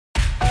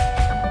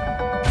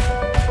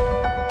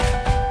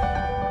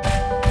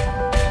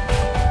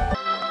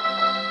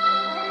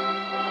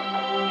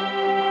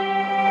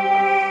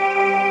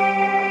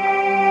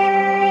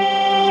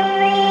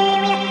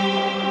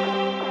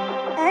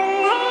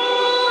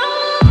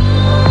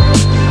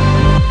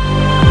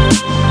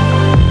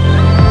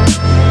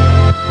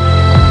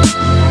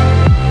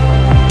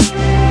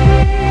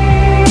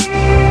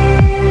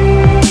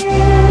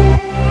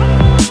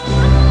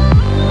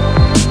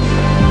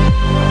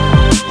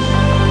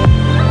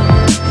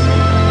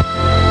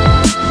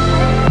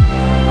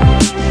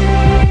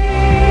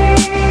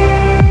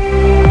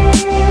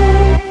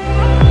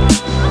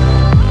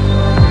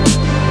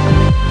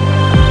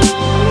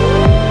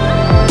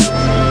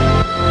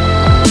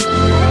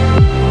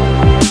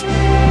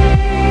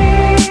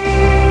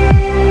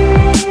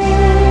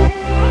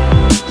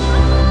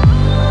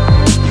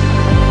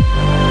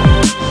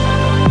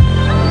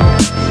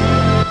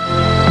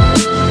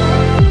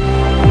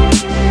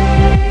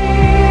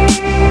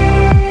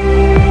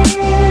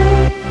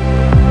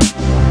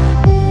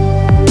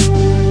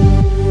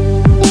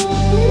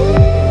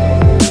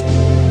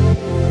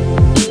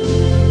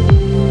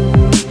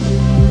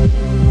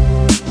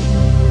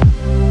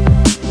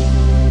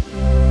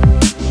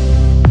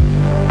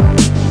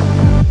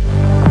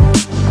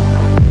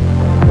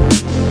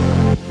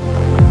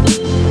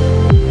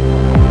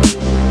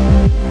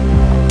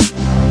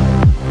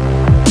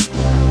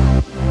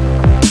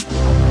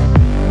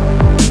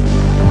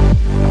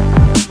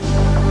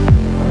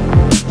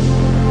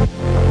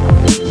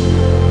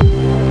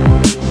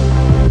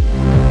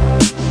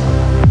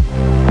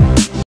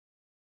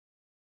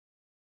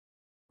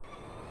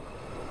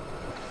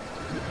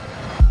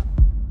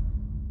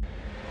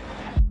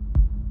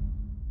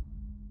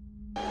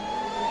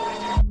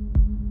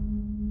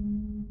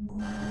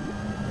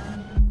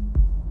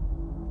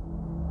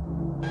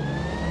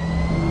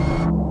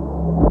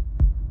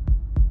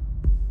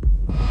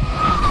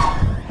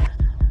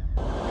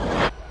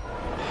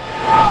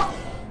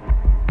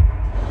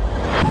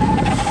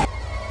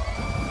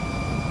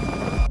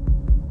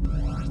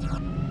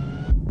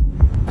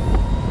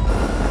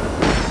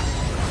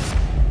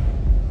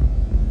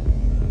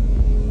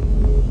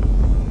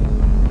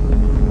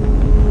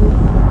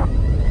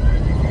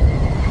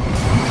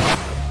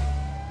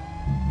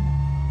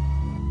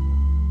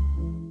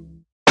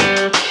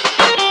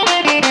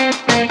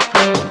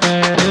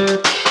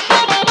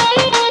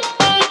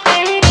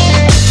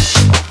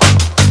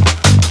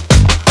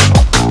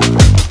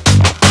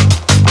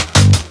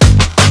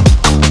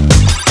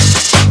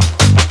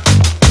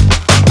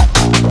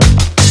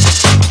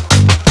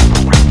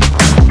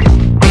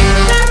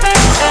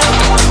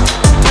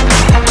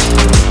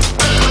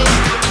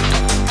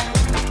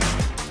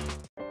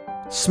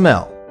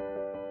Smell.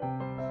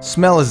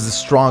 Smell is the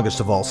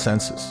strongest of all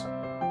senses.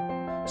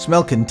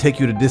 Smell can take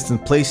you to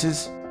distant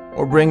places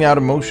or bring out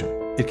emotion.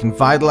 It can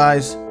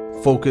vitalize,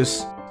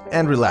 focus,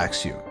 and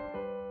relax you.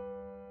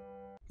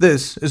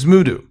 This is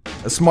Moodo,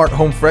 a smart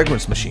home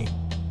fragrance machine.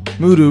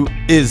 Moodo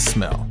is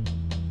smell.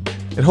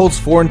 It holds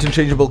 4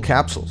 interchangeable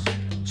capsules.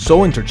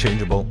 So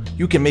interchangeable,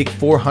 you can make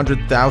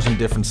 400,000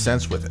 different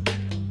scents with it.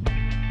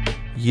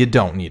 You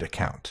don't need a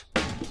count.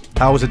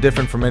 How is it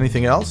different from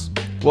anything else?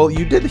 Well,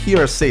 you did hear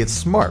us say it's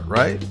smart,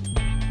 right?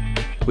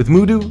 With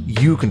Moodo,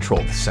 you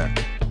control the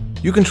scent.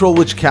 You control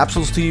which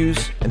capsules to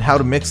use and how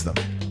to mix them.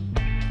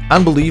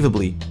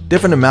 Unbelievably,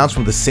 different amounts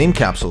from the same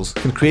capsules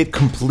can create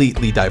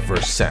completely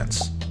diverse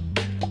scents.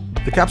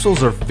 The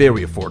capsules are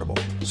very affordable,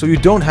 so you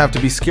don't have to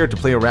be scared to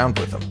play around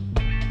with them.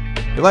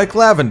 You like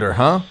lavender,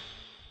 huh?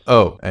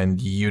 Oh, and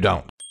you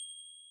don't.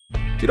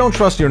 If you don't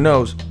trust your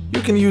nose, you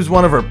can use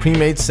one of our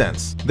pre-made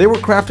scents. They were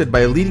crafted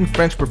by a leading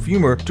French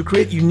perfumer to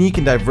create unique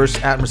and diverse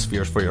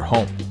atmospheres for your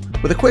home.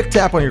 With a quick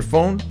tap on your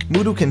phone,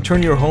 Moodo can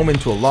turn your home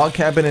into a log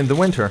cabin in the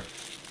winter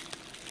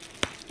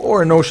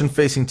or an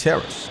ocean-facing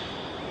terrace.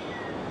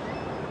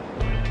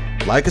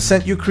 Like a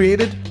scent you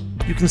created?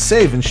 You can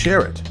save and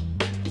share it.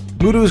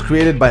 Moodo is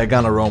created by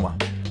Agan Aroma.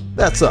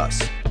 That's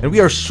us, and we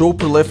are so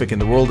prolific in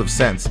the world of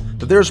scents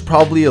that there's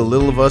probably a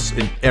little of us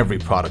in every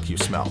product you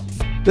smell.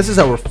 This is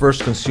our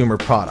first consumer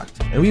product,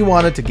 and we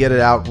wanted to get it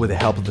out with the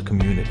help of the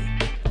community.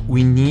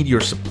 We need your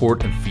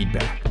support and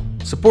feedback.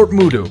 Support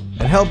Moodo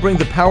and help bring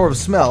the power of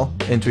smell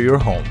into your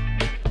home.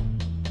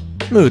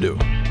 Moodo.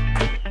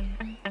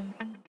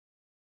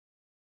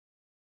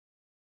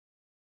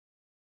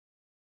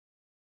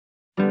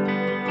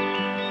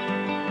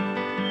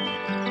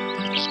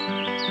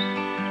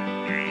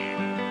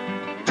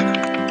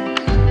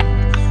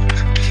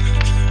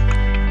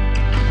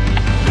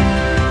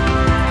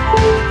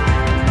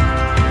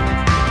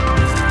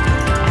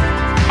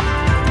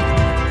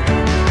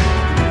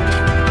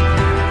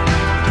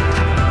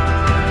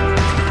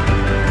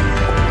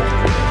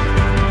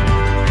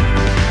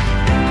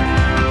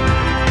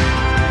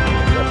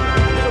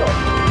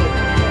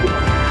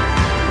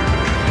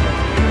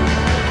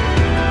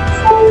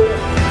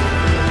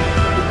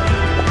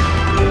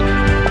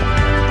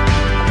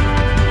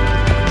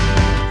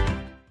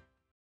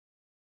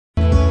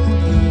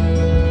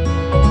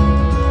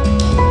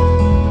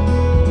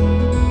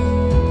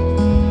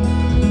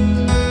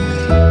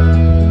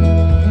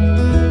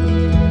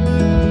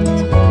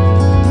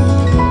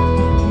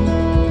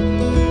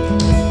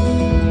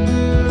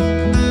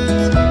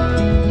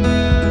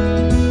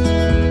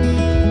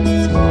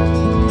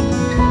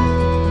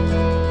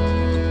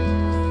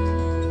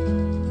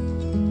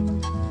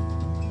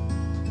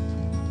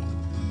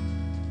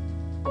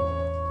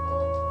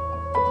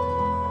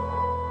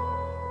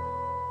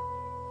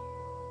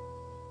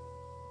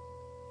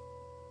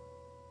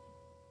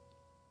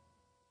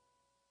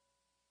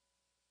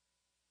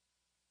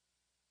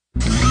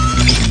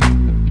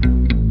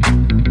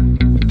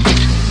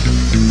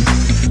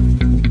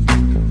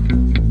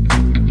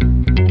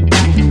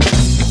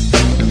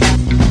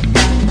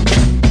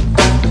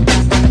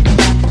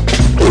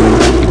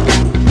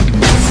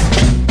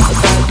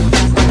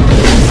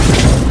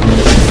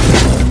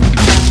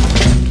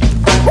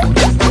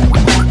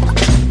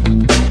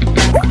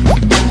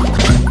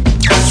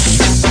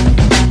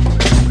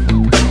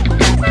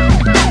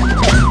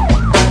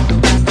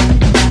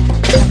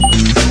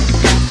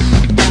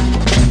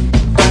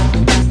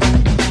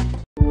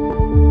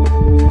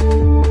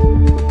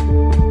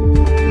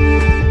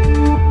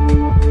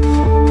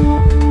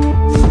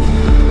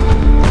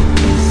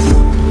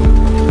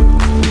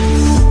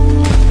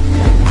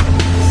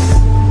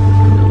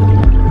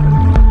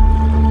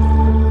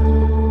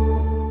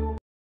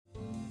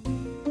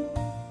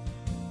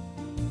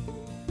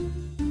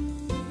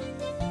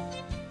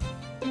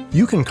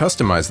 You can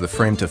customize the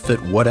frame to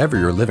fit whatever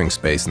your living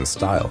space and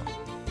style.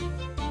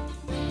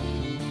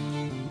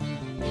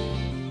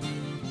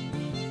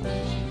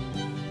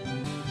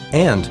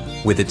 And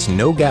with its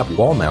no-gap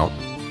wall mount,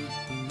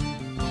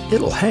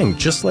 it'll hang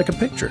just like a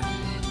picture.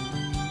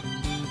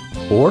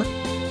 Or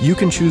you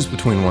can choose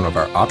between one of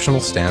our optional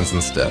stands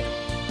instead.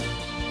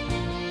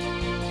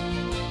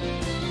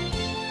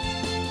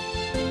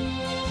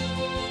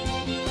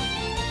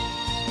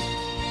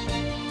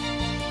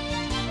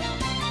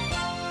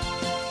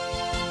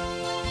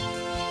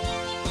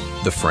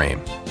 The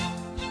frame.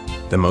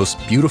 The most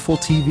beautiful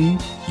TV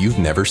you've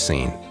never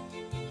seen.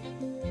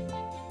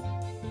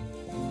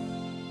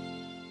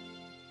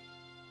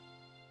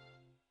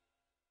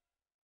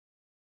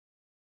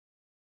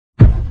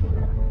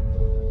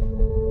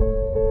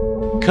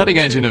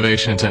 Cutting-edge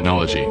innovation and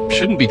technology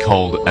shouldn't be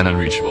cold and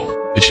unreachable.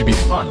 It should be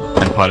fun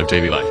and part of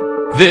daily life.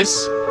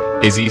 This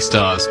is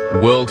eStar's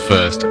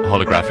world-first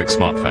holographic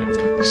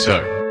smartphone.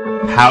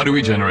 So, how do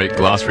we generate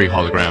glass-free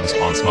holograms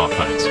on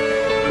smartphones?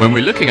 When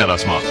we're looking at our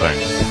smartphone,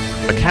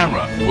 a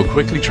camera will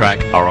quickly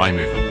track our eye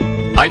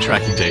movement. Eye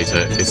tracking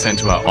data is sent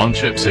to our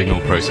on-chip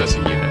signal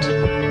processing unit.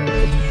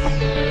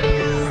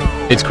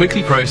 It's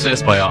quickly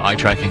processed by our eye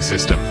tracking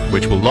system,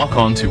 which will lock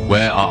on to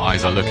where our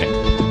eyes are looking.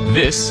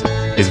 This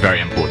is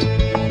very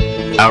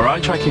important. Our eye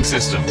tracking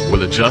system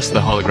will adjust the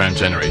hologram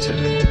generated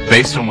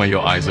based on where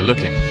your eyes are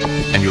looking,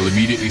 and you'll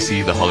immediately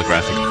see the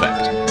holographic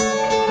effect.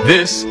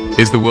 This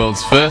is the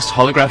world's first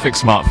holographic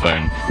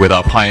smartphone with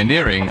our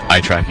pioneering eye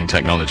tracking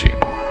technology.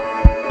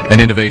 An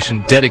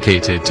innovation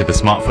dedicated to the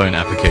smartphone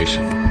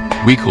application.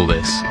 We call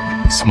this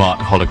smart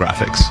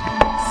holographics.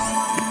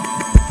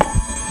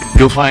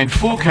 You'll find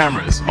 4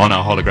 cameras on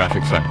our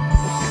holographic phone.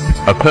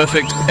 A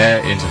perfect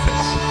air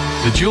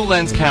interface. The dual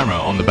lens camera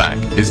on the back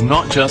is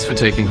not just for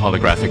taking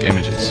holographic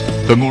images,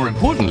 but more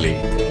importantly,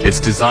 it's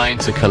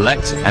designed to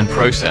collect and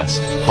process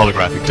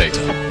holographic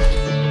data.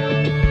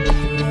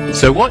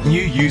 So what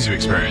new user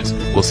experience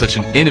will such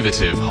an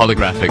innovative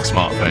holographic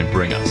smartphone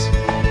bring us?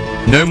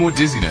 No more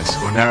dizziness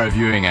or narrow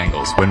viewing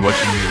angles when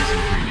watching movies in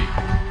 3D.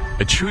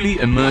 A truly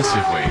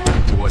immersive way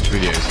to watch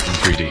videos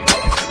in 3D.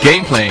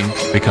 Game playing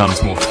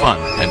becomes more fun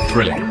and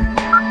thrilling.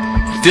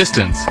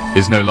 Distance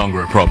is no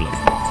longer a problem.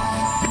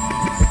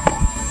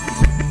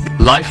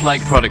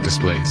 Lifelike product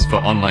displays for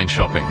online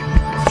shopping.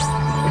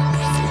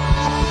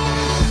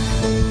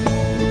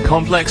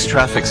 Complex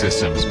traffic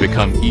systems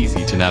become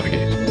easy to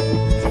navigate.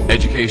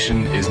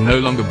 Education is no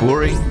longer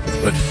boring,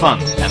 but fun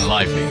and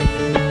lively.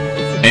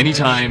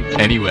 Anytime,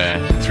 anywhere,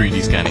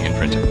 3D scanning and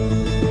printing.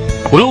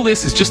 Well, all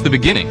this is just the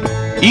beginning.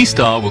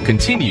 eStar will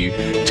continue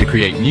to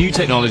create new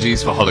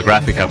technologies for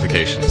holographic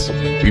applications.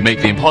 We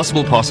make the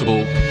impossible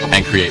possible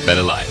and create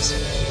better lives.